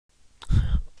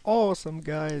Awesome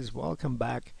guys, welcome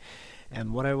back.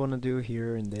 And what I want to do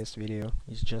here in this video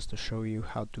is just to show you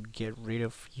how to get rid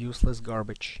of useless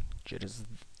garbage ju-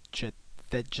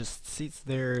 that just sits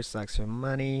there, sucks your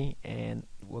money, and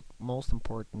what most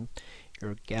important,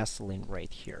 your gasoline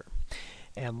right here.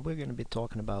 And we're going to be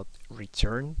talking about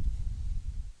return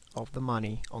of the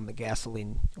money on the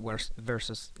gasoline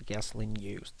versus gasoline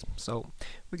used. So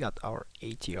we got our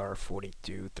ATR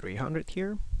 42300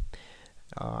 here.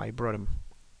 I brought him.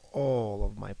 All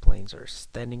of my planes are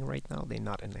standing right now. They're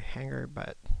not in the hangar,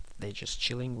 but they're just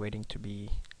chilling, waiting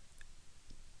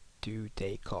to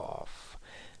take off.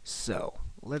 So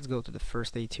let's go to the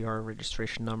first ATR,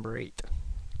 registration number 8.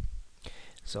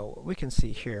 So we can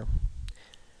see here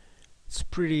it's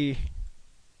pretty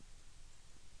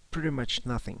much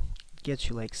nothing. It gets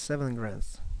you like 7 grand.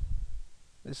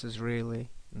 This is really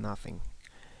nothing.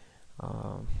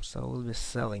 So we'll be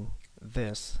selling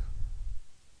this,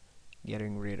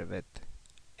 getting rid of it,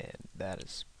 and that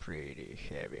is pretty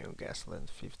heavy on gasoline,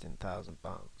 15,000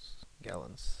 pounds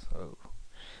gallons.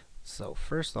 So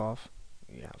first off,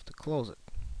 you have to close it.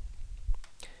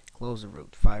 Close the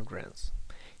route, 5 grand.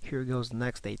 Here goes the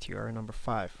next ATR, number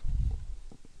 5.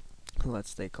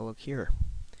 Let's take a look here.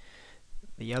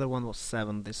 The other one was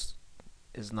 7, this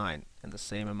is 9, and the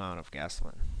same amount of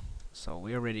gasoline. So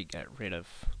we already got rid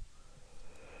of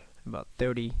about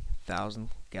 30,000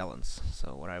 gallons.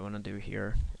 So what I want to do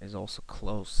here is also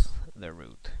close the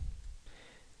route.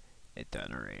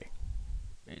 Itinerary.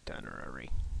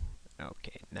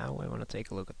 Okay, now I want to take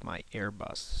a look at my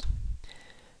Airbus.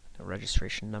 The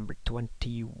registration number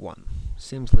 21.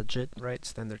 Seems legit, right?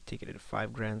 Standard ticket at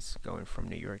 5 grand, going from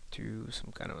New York to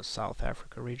some kind of a South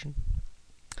Africa region.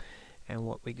 And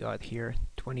what we got here,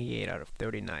 28 out of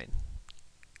 39.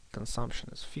 Consumption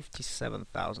is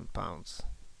 57,000 pounds.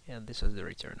 And this is the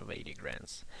return of 80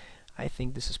 grand. I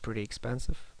think this is pretty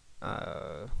expensive.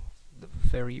 The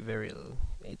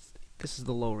this is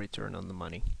the low return on the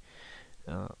money,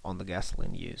 on the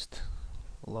gasoline used.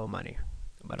 Low money,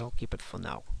 but I'll keep it for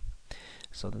now.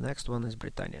 So the next one is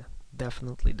Britannia.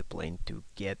 Definitely the plane to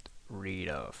get rid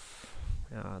of.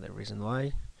 The reason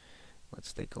why,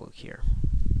 let's take a look here.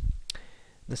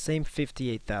 The same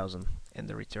 58,000 and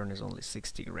the return is only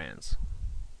 60 grand.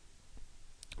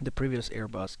 The previous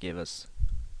Airbus gave us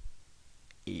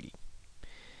 80.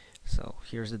 So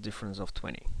here's the difference of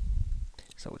 20.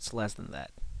 So it's less than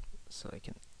that. So I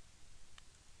can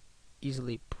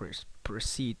easily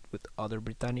proceed with other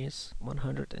Britannias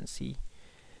 100 and see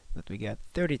that we got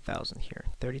 30,000 here,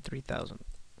 33,000,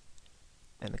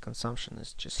 and the consumption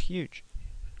is just huge,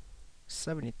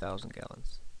 70,000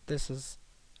 gallons. This is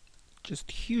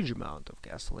just huge amount of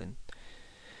gasoline.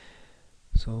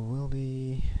 So we'll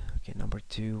be okay. Number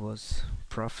 2 was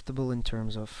profitable in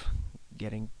terms of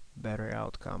getting better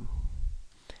outcome.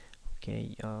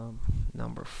 Okay,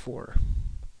 number 4,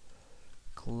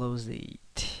 close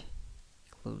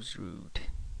route.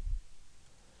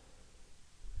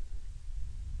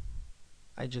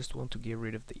 I just want to get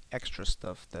rid of the extra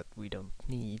stuff that we don't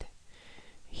need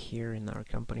here in our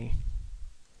company.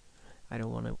 I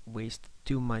don't want to waste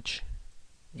too much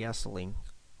gasoline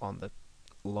on the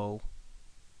low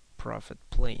profit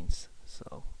planes,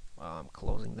 so I'm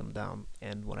closing them down.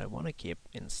 And what I want to keep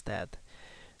instead,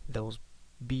 those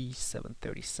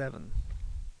B737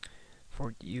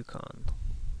 for the Yukon.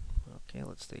 Okay,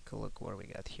 let's take a look what we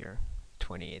got here.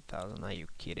 28,000. Are you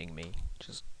kidding me?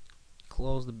 Just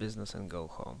close the business and go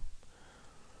home.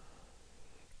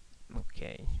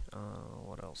 Okay,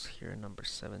 what else here? Number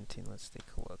 17. Let's take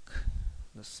a look.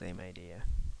 The same idea.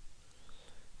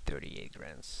 38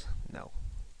 grand. No,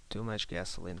 too much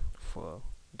gasoline for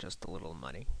just a little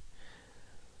money.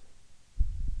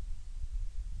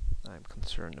 I'm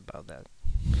concerned about that.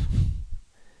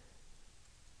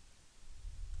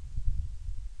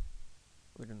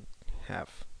 We don't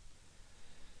have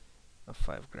a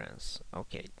 5 grand.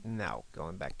 Okay, now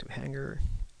going back to hangar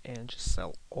and just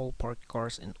sell all parked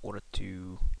cars in order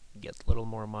to get a little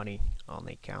more money on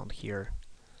the account here.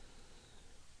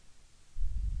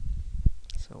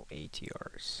 So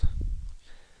ATRs.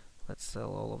 Let's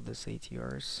sell all of these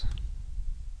ATRs.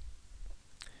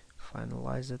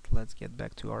 Finalize it. Let's get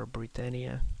back to our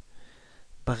Britannia.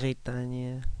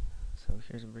 So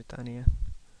here's Britannia.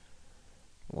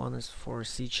 One is for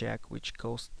C-check, which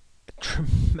costs a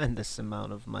tremendous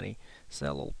amount of money.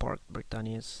 Sell all parked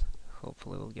Britannias.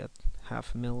 Hopefully we'll get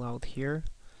 $500,000 out here.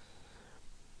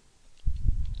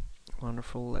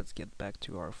 Wonderful. Let's get back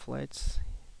to our flights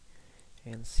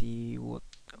and see what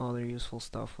other useful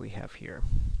stuff we have here.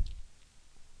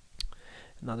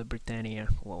 Another Britannia.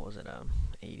 What was it?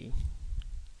 80.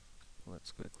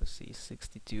 Let's quickly see.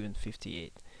 62 and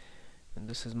 58. And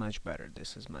this is much better.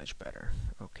 This is much better.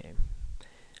 Okay.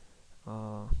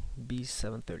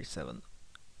 B737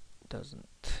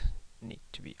 doesn't need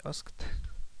to be asked.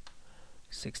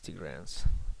 60 grams.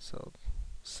 So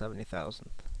 70,000.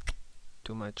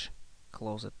 Too much.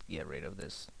 Close it. Get rid of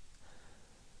this.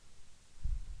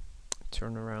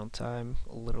 Turnaround time.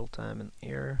 A little time in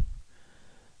air.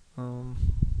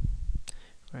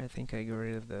 I think I got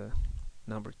rid of the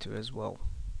number 2 as well.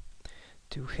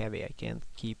 Too heavy. I can't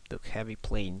keep the heavy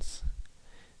planes,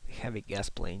 the heavy gas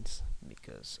planes,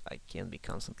 because I can't be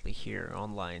constantly here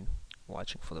online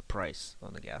watching for the price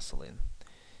on the gasoline.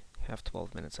 I have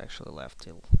 12 minutes actually left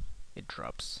till it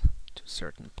drops to a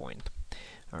certain point.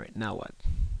 Alright, now what?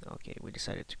 Okay, we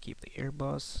decided to keep the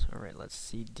Airbus. Alright, let's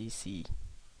see DC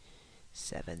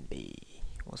 7B.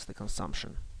 What's the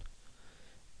consumption?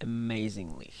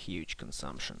 Amazingly huge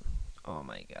consumption. Oh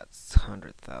my god, it's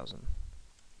 100,000.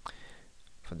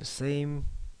 For the same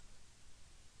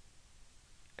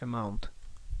amount,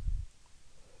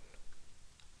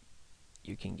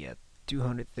 you can get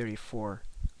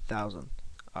 234,000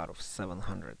 out of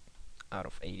 700 out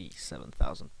of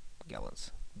 87,000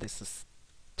 gallons. This is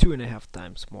 2.5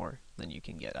 times more than you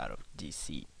can get out of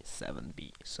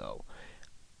DC-7B. So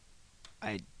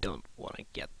I don't want to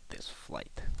get this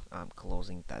flight. I'm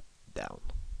closing that down.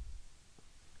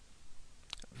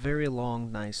 Very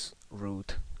long, nice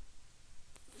route.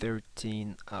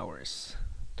 13 hours,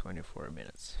 24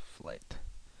 minutes flight.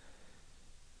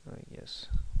 I guess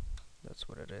that's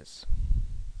what it is.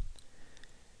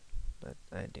 But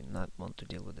I did not want to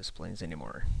deal with these planes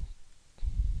anymore.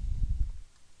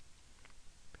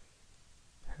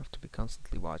 Have to be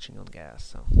constantly watching on gas.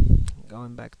 So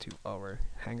going back to our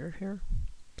hangar here,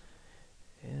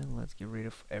 and let's get rid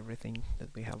of everything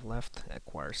that we have left,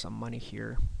 acquire some money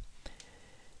here,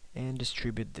 and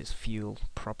distribute this fuel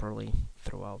properly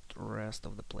throughout the rest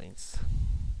of the planes.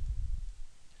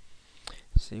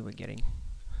 See, we're getting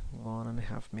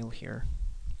 1.5 mil here,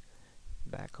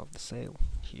 back of the sail.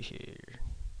 Here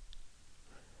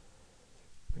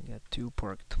we got 2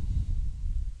 parked.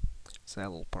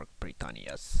 Sail park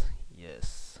Britannias.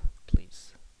 Yes,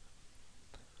 please.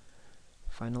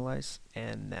 Finalize.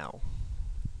 And now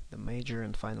the major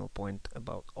and final point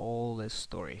about all this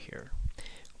story here.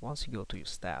 Once you go to your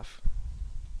staff,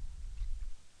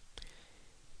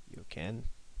 you can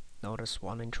notice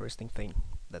one interesting thing,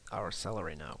 that our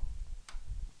salary now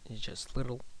is just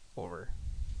little over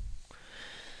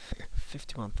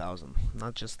 51,000.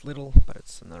 Not just little, but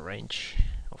it's in a range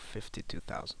of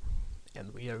 52,000.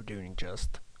 And we are doing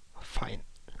just fine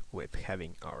with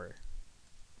having our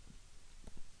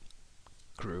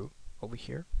crew over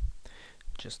here.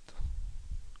 Just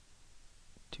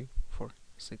 2, 4,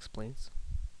 6 planes.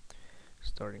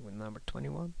 Starting with number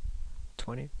 21,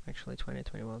 20, actually 20,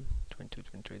 21, 22,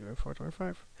 23, 24,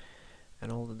 25,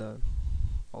 and all of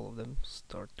them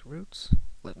start routes.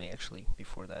 Let me actually,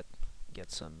 before that,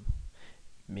 get some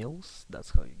meals.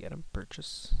 That's how you get them.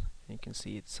 Purchase. And you can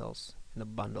see it sells in a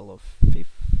bundle of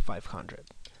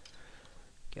 500.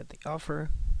 Get the offer.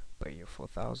 Pay your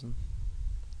 4,000.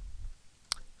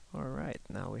 Alright,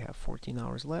 now we have 14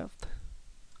 hours left.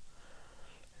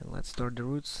 And let's start the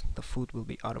routes. The food will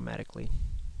be automatically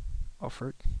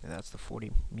offered, and that's the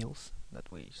 40 meals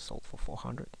that we sold for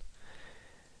 400.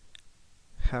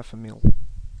 Half a mil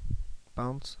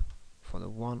pounds for the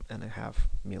 1.5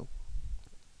 mil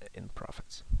in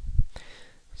profits.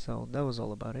 So that was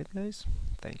all about it, guys.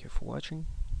 Thank you for watching.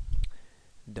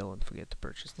 Don't forget to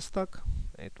purchase the stock.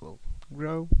 It will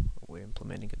grow. We're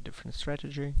implementing a different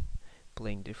strategy,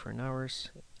 playing different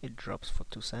hours. It drops for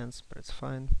 2 cents, but it's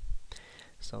fine.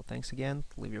 So thanks again.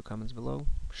 Leave your comments below.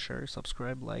 Share,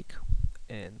 subscribe, like,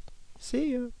 and see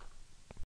you.